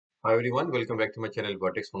Hi everyone, welcome back to my channel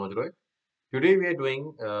Vertex MrRoy. Today we are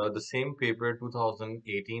doing the same paper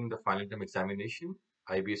 2018, the final term examination,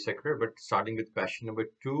 IBS sector, but starting with question number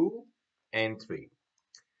 2 and 3.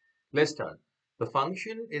 Let's start. The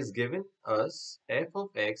function is given us f of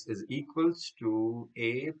x is equals to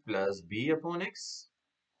a plus b upon x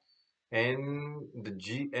and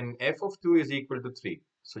f of 2 is equal to 3.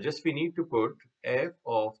 So just we need to put f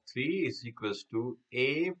of 3 is equals to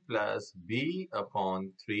a plus b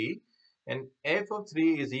upon 3 and f of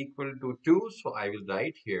 3 is equal to 2. So I will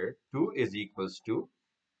write here 2 is equals to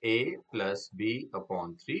a plus b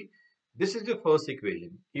upon 3. This is the first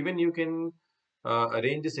equation. Even you can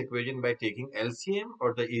arrange this equation by taking LCM,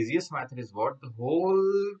 or the easiest method is what? The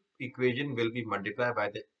whole equation will be multiplied by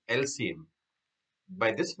the LCM.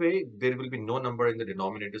 By this way, there will be no number in the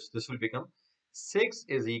denominator. So this will become 6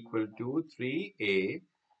 is equal to 3a,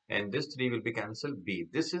 and this 3 will be cancelled b.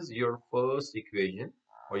 This is your first equation,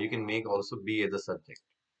 or you can make also b as the subject.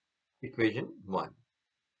 Equation 1.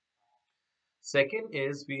 Second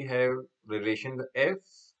is we have relation the f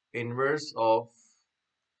inverse of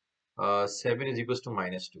 7 is equals to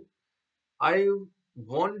minus 2. I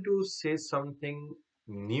want to say something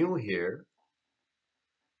new here.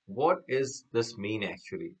 What is this mean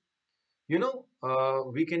actually?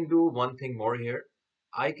 We can do one thing more here.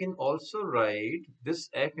 I can also write this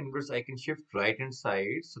f inverse, I can shift right hand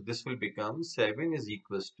side. So this will become 7 is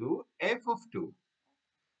equals to f of 2.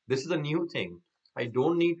 This is a new thing. I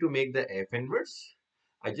don't need to make the f inverse.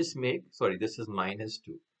 I just make, sorry, this is minus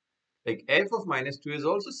 2. Like f of minus 2 is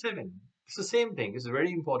also 7. It's the same thing. It's a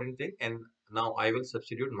very important thing. And now I will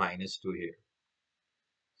substitute minus 2 here.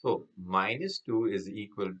 So minus 2 is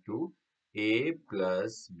equal to a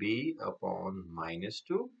plus b upon minus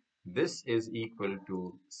 2. This is equal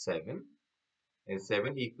to 7. And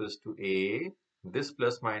 7 equals to a. This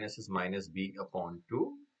plus minus is minus b upon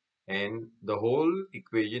 2. And the whole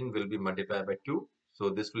equation will be multiplied by 2. So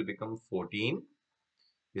this will become 14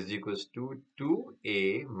 is equals to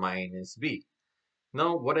 2a minus b.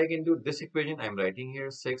 Now what I can do, this equation I'm writing here,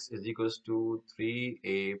 6 is equals to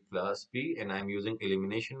 3a plus b, and I'm using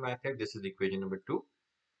elimination method. This is equation number 2.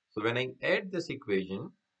 So when I add this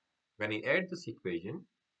equation,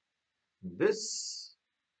 this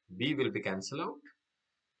b will be cancelled out.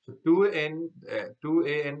 So 2a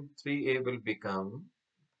and 3a will become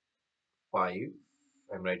 5.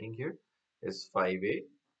 I'm writing here is 5a,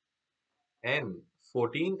 and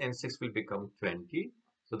 14 and 6 will become 20.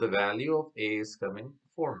 So the value of a is coming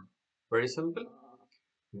 4. Very simple.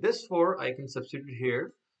 This 4 I can substitute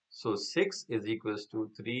here. So 6 is equals to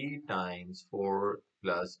 3 times 4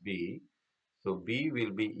 plus b. So b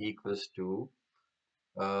will be equals to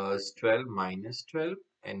 12 minus 12,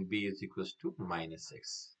 and b is equals to minus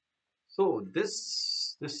 6. So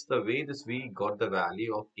this is the way this we got the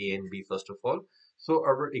value of a and b first of all. So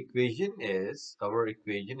our equation is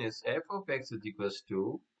f of x is equals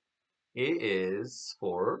to a is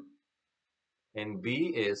 4 and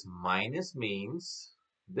b is minus, means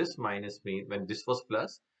this minus means when this was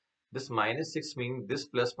plus, this minus 6 means this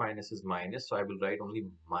plus minus is minus, so I will write only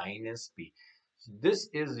minus b. So this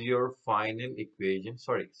is your final equation.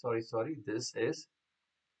 Sorry, this is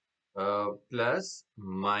plus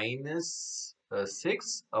minus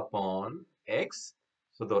 6 upon x.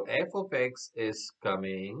 So the f of x is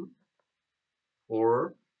coming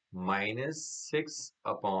for minus 6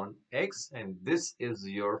 upon x, and this is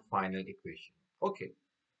your final equation. Okay.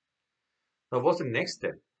 Now what's the next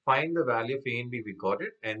step? Find the value of a and b. We got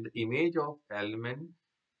it, and the image of element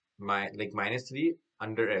like minus 3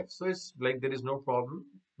 under f. So it's like there is no problem.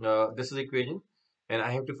 This is equation, and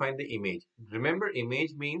I have to find the image. Remember,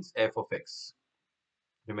 image means f of x.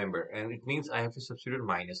 Remember, and it means I have to substitute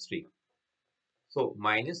minus 3. So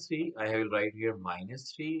minus 3, I will write here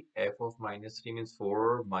minus 3. F of minus 3 means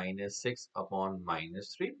 4 minus 6 upon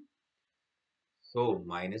minus 3. So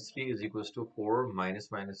minus 3 is equals to 4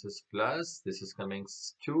 minus minus is plus. This is coming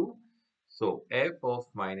 2. So f of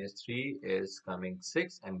minus 3 is coming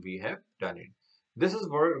 6, and we have done it. This is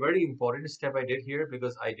very important step I did here,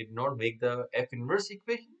 because I did not make the f inverse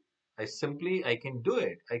equation. I can do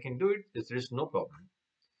it. There is no problem.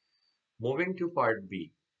 Moving to part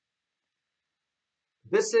B.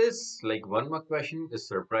 This is like one more question, is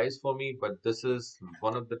surprise for me, but this is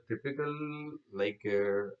one of the typical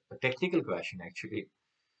a technical question actually.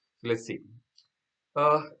 Let's see.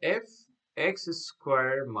 F x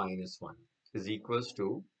square minus 1 is equals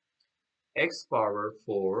to x power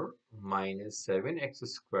 4 minus 7x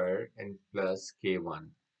square and plus k1.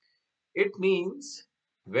 It means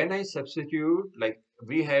when I substitute, like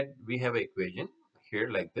we have an equation here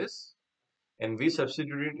like this, and we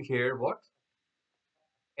substituted here what?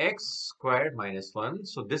 x squared minus 1.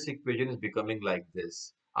 So this equation is becoming like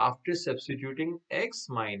this. After substituting x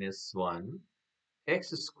minus 1,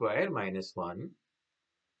 x squared minus 1,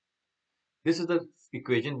 this is the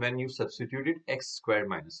equation when you substituted x squared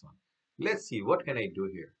minus 1. Let's see, what can I do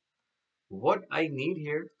here? What I need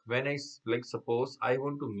here, when like suppose I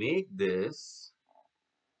want to make this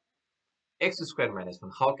x squared minus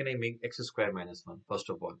 1. How can I make x squared minus 1? First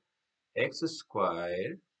of all, x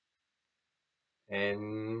squared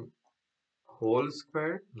and whole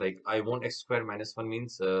square, like I want x squared minus 1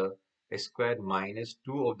 means x squared minus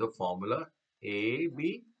 2 of the formula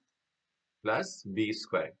ab plus b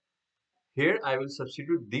squared. Here I will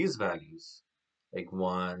substitute these values like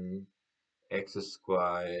 1, x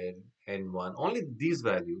squared and 1, only these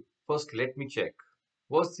values. First let me check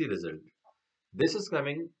what's the result. This is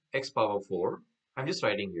coming x power 4. I'm just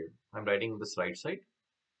writing here, I'm writing this right side.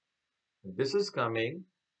 This is coming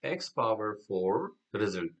x power 4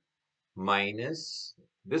 result minus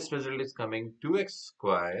this result is coming 2x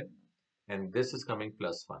squared and this is coming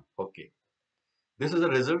plus 1. Okay, this is the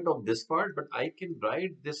result of this part, but I can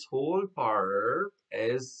write this whole part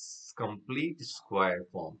as complete square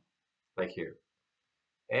form like here,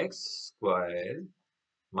 x squared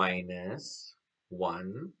minus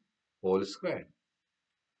 1 whole square.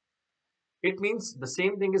 It means the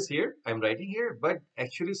same thing is here, I'm writing here, but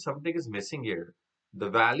actually something is missing here. The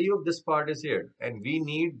value of this part is here and we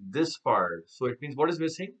need this part, so it means what is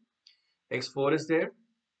missing? X4 is there.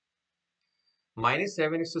 Minus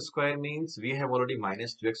 7x square means we have already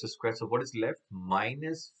minus 2x square. So what is left?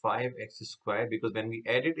 Minus 5x square, because when we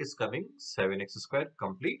add it, it's coming 7x square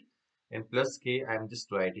complete. And plus k, I'm just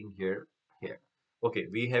writing here. Okay,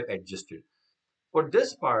 we have adjusted. For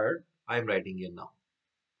this part, I'm writing here now.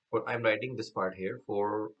 I'm writing this part here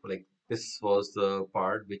for like this was the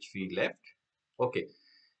part which we left. Okay,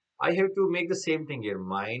 I have to make the same thing here.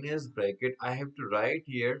 Minus bracket, I have to write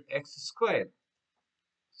here x square.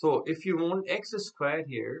 So if you want x squared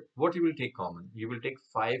here, what you will take common? You will take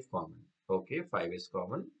 5 common. Okay, 5 is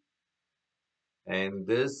common. And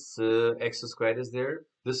this x squared is there.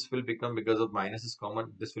 This will become, because of minus is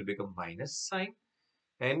common, this will become minus sign.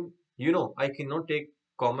 And you know, I cannot take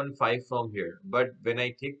common 5 from here. But when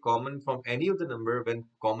I take common from any of the number, when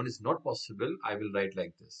common is not possible, I will write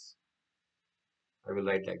like this. I will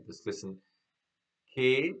write like this. Listen,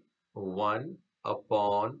 k1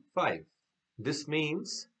 upon 5. This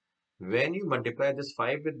means when you multiply this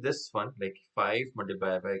 5 with this one, like 5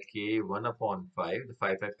 multiplied by k1 upon 5, the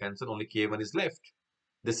 5 cancel, only k1 is left.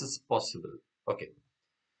 This is possible. Okay.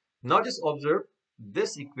 Now just observe,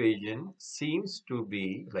 this equation seems to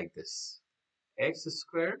be like this. X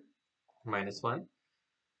squared minus 1.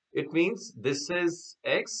 It means this is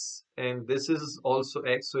x and this is also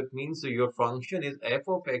x. So it means your function is f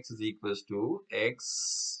of x is equals to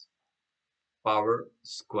x power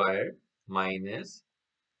squared minus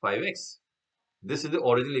 5x. This is the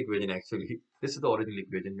original equation actually. This is the original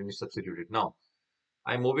equation when you substitute it. Now,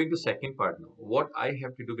 I'm moving to second part now. What I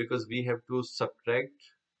have to do, because we have to subtract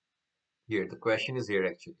here. The question is here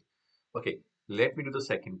actually. Okay, let me do the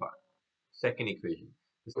second part. Second equation.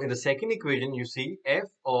 So in the second equation, you see f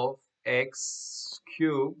of x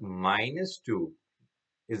cubed minus 2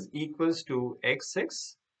 is equals to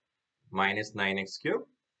x6 minus 9x cubed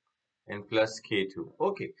and plus k2.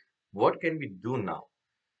 Okay, what can we do now?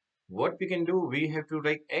 What we can do, we have to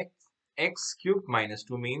write x cubed minus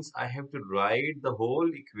 2 means I have to write the whole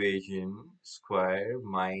equation square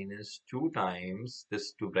minus 2 times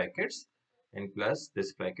this 2 brackets and plus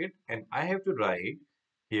this bracket, and I have to write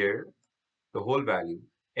here the whole value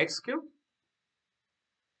x cubed,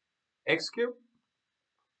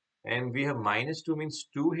 and we have minus 2 means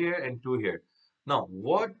 2 here and 2 here. Now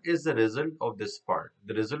what is the result of this part?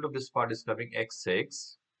 The result of this part is coming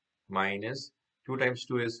x6 minus 2 times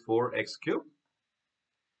 2 is 4x cubed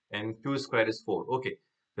and 2 square is 4. Okay,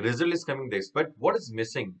 the result is coming this, but what is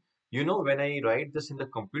missing? You know, when I write this in the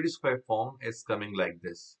complete square form, it's coming like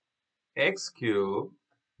this: x cube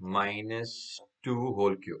minus 2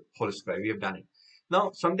 whole square. We have done it.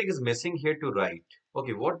 Now something is missing here to write.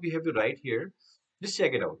 Okay, what we have to write here, just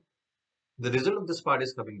check it out. The result of this part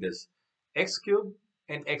is coming this: x cube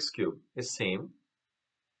and x cube is same.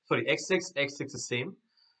 Sorry, x6 is same.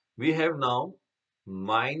 We have now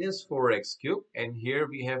minus 4x cube, and here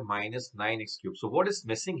we have minus 9x cube. So what is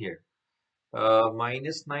missing here?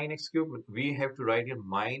 Minus 9x cube, we have to write here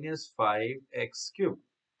minus 5x cube,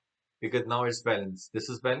 because now it's balanced. This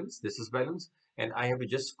is balanced, this is balanced, and I have to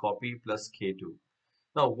just copy plus k2.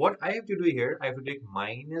 Now what I have to do here, I have to take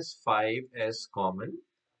minus 5 as common,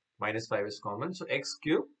 minus 5 is common. So x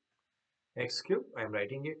cube, I'm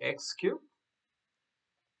writing here x cube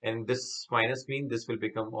and this minus mean this will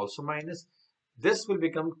become also minus. This will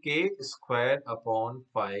become k squared upon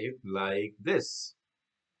 5 like this.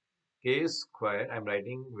 K squared, I'm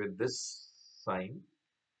writing with this sign.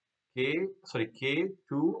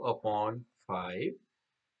 K2 upon 5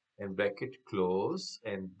 and bracket close,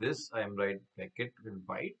 and this I'm writing bracket in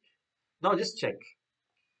white. Now just check.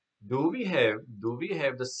 Do we have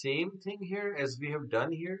the same thing here as we have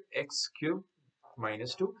done here? X cubed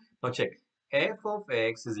minus 2. Now check. F of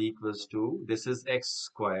x is equals to, this is x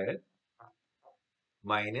squared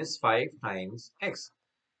minus 5 times x.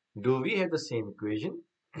 Do we have the same equation?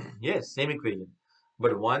 Yes, same equation.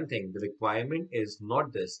 But one thing, the requirement is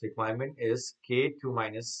not this. The requirement is K2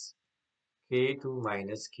 minus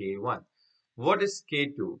K1. What is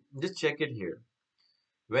K2? Just check it here.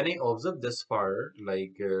 When I observe this part,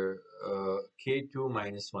 like K2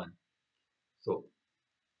 minus 1. So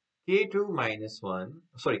K2 minus 1,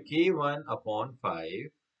 sorry, K1 upon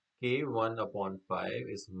 5, K1 upon 5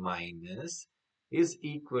 is minus, is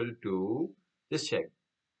equal to, just check,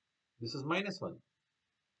 this is minus 1.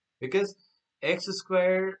 Because x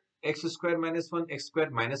square minus 1, x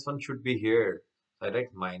squared minus 1 should be here. So I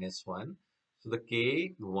write minus 1. So the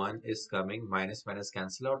K1 is coming, minus minus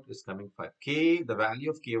cancel out, is coming 5. The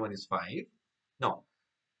value of K1 is 5. Now,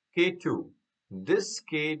 K2, this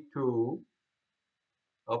K2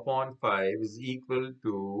 upon 5 is equal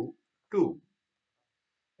to 2.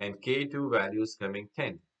 And K2 value is coming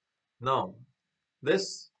 10. Now,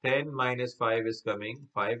 this 10 minus 5 is coming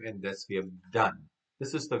 5, and thus we have done.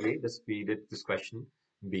 This is the way we did this question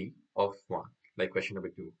B of 1, like question number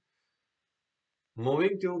 2.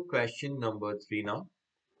 Moving to question number 3 now.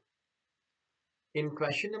 In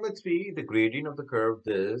question number 3, the gradient of the curve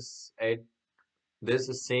this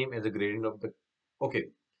is same as the gradient of the, okay.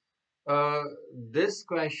 This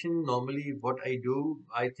question normally what I do,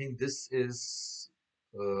 I think this is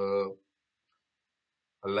uh,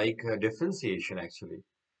 like a differentiation actually.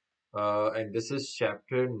 And this is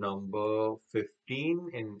chapter number 15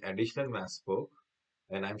 in additional maths book.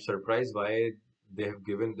 And I'm surprised why they have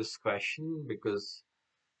given this question, because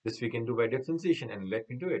this we can do by differentiation. And let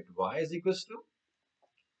me do it. Y is equals to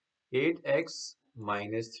 8x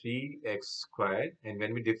minus 3x squared. And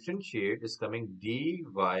when we differentiate, it's coming dy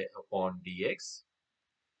upon dx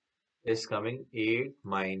is coming 8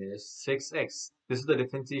 minus 6x. This is the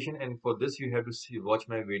differentiation. And for this, you have to watch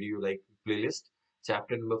my video like playlist,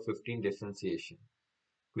 chapter number 15, differentiation.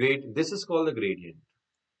 This is called the gradient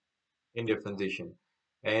in differentiation.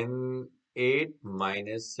 And 8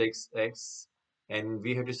 minus 6x, and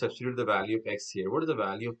we have to substitute the value of x here. What is the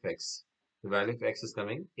value of x? The value of x is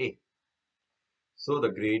coming a. So the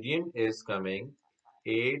gradient is coming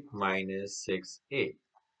 8 minus 6a.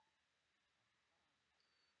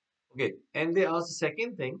 Okay, and they ask the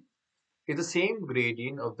second thing, is the same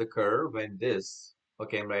gradient of the curve when this,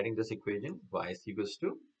 okay, I'm writing this equation, y is equals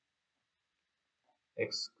to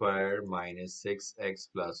x squared minus 6x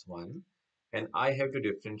plus 1, and I have to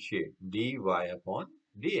differentiate dy upon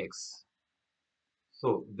dx.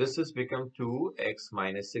 So this has become 2x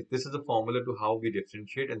minus 6. This is the formula to how we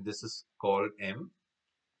differentiate, and this is called m.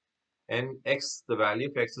 And x, the value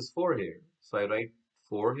of x is 4 here. So I write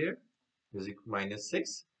 4 here is equal minus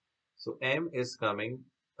 6. So m is coming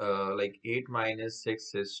like 8 minus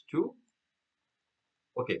 6 is 2.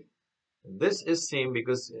 Okay, this is same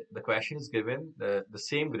because the question is given the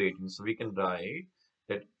same gradient. So we can write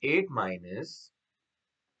that 8 minus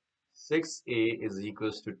 6a is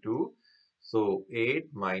equals to 2. So 8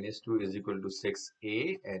 minus 2 is equal to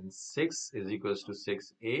 6a, and 6 is equals to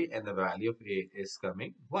 6a, and the value of a is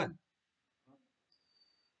coming 1.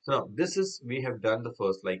 So now this is, we have done the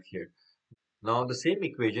first like here. Now the same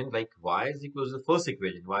equation like y is equals to the first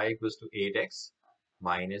equation, y equals to 8x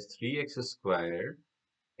minus 3x squared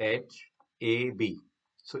at ab.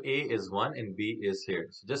 So a is 1 and b is here.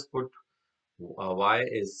 So just put y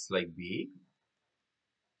is like b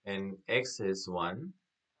and x is 1.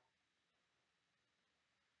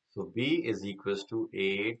 So b is equals to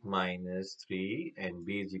 8 minus 3 and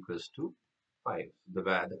b is equals to 5.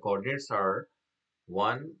 The coordinates are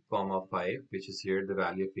 1 comma 5, which is here the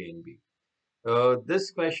value of a and b.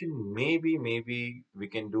 This question maybe we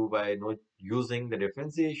can do by using the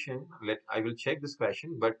differentiation. I will check this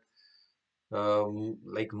question, but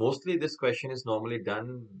like mostly this question is normally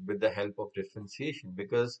done with the help of differentiation,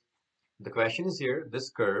 because the question is here, this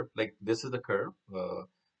curve, like this is the curve,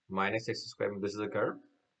 minus x squared, this is the curve.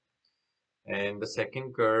 And the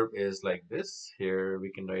second curve is like this. Here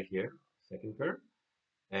we can write here, second curve.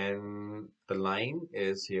 And the line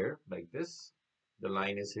is here like this. The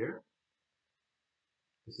line is here.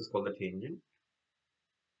 This is called the tangent.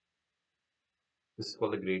 This is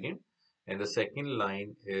called the gradient. And the second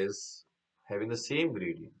line is having the same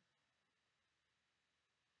gradient.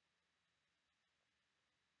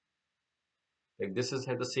 Like this is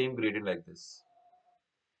have the same gradient like this.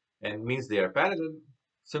 And means they are parallel.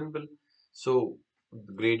 Simple. So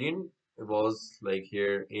the gradient was like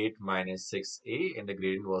here 8 minus 6a, and the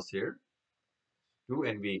gradient was here 2,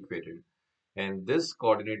 and we equated. And this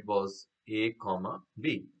coordinate was a comma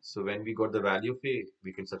b. So when we got the value of a,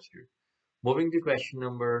 we can substitute. Moving to question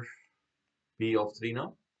number b of 3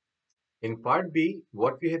 now. In part b,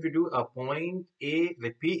 what we have to do, a point a,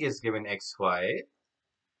 the p is given xy,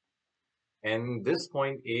 and this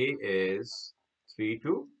point a is 3,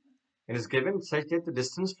 2, and is given such that the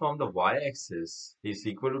distance from the y-axis is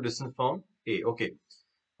equal to distance from a. Okay,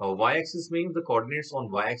 y-axis means the coordinates on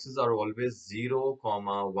y-axis are always 0,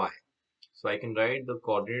 comma y. So I can write the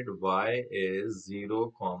coordinate y is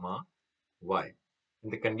 0, comma y.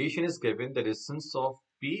 And the condition is given the distance of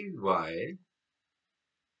py,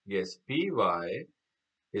 yes, py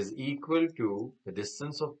is equal to, the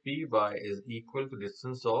distance of py is equal to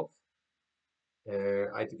distance of,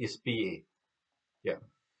 I think is pa. Yeah.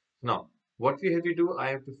 Now, what we have to do, I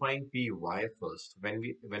have to find py first. When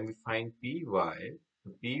we find py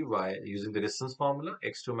using the distance formula,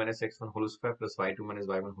 x2 minus x1 whole square plus y2 minus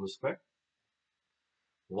y1 whole square.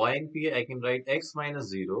 Y and p, I can write x minus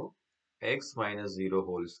 0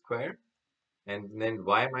 whole square, and then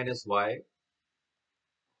y minus y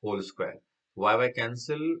whole square. Y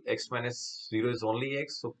cancel, x minus 0 is only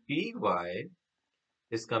x, so py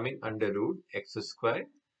is coming under root x square,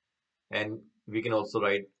 and we can also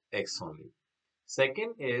write x only.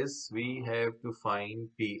 Second is we have to find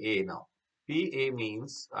PA now. PA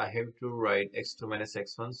means I have to write x2 minus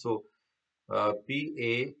x1. So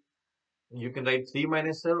PA, you can write 3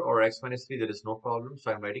 minus r or x minus 3, there is no problem.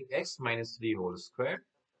 So I'm writing x minus 3 whole square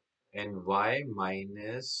and y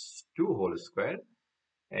minus 2 whole square.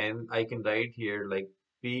 And I can write here like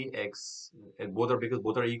px, and both are, because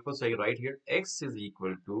both are equal, so I write here x is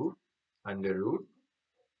equal to under root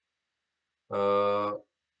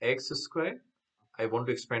x square. I want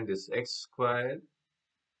to expand this, x square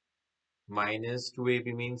minus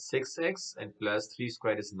 2ab means 6x, and plus 3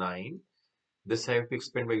 squared is 9. This I have to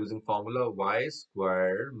expand by using formula y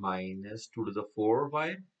square minus 2 to the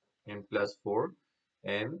 4y and plus 4.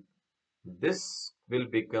 And this will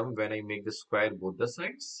become, when I make the square both the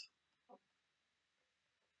sides,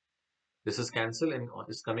 this is cancelled and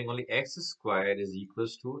it's coming only x squared is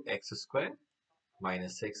equals to x squared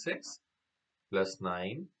minus 6x plus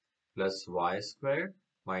 9 plus y squared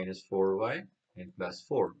minus 4y and plus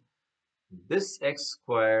 4. This x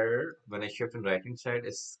square, when I shift in right hand side,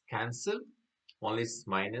 is cancelled. Only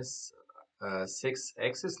minus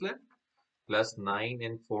 6x is left. Plus 9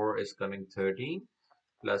 and 4 is coming 13.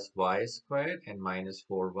 Plus y squared and minus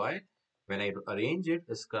 4y. When I arrange it,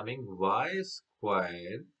 is coming y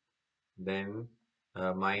squared, then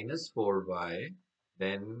minus 4y,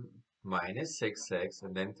 then minus 6x,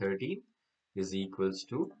 and then 13 is equals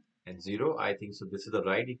to and 0. I think so. This is the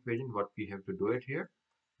right equation. What we have to do it here.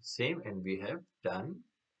 Same, and we have done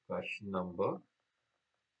question number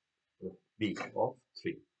B of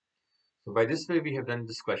 3. So by this way, we have done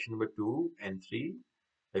this question number 2 and 3.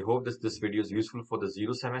 I hope this video is useful for the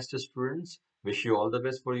 0 semester students. Wish you all the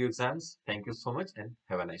best for your exams. Thank you so much and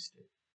have a nice day.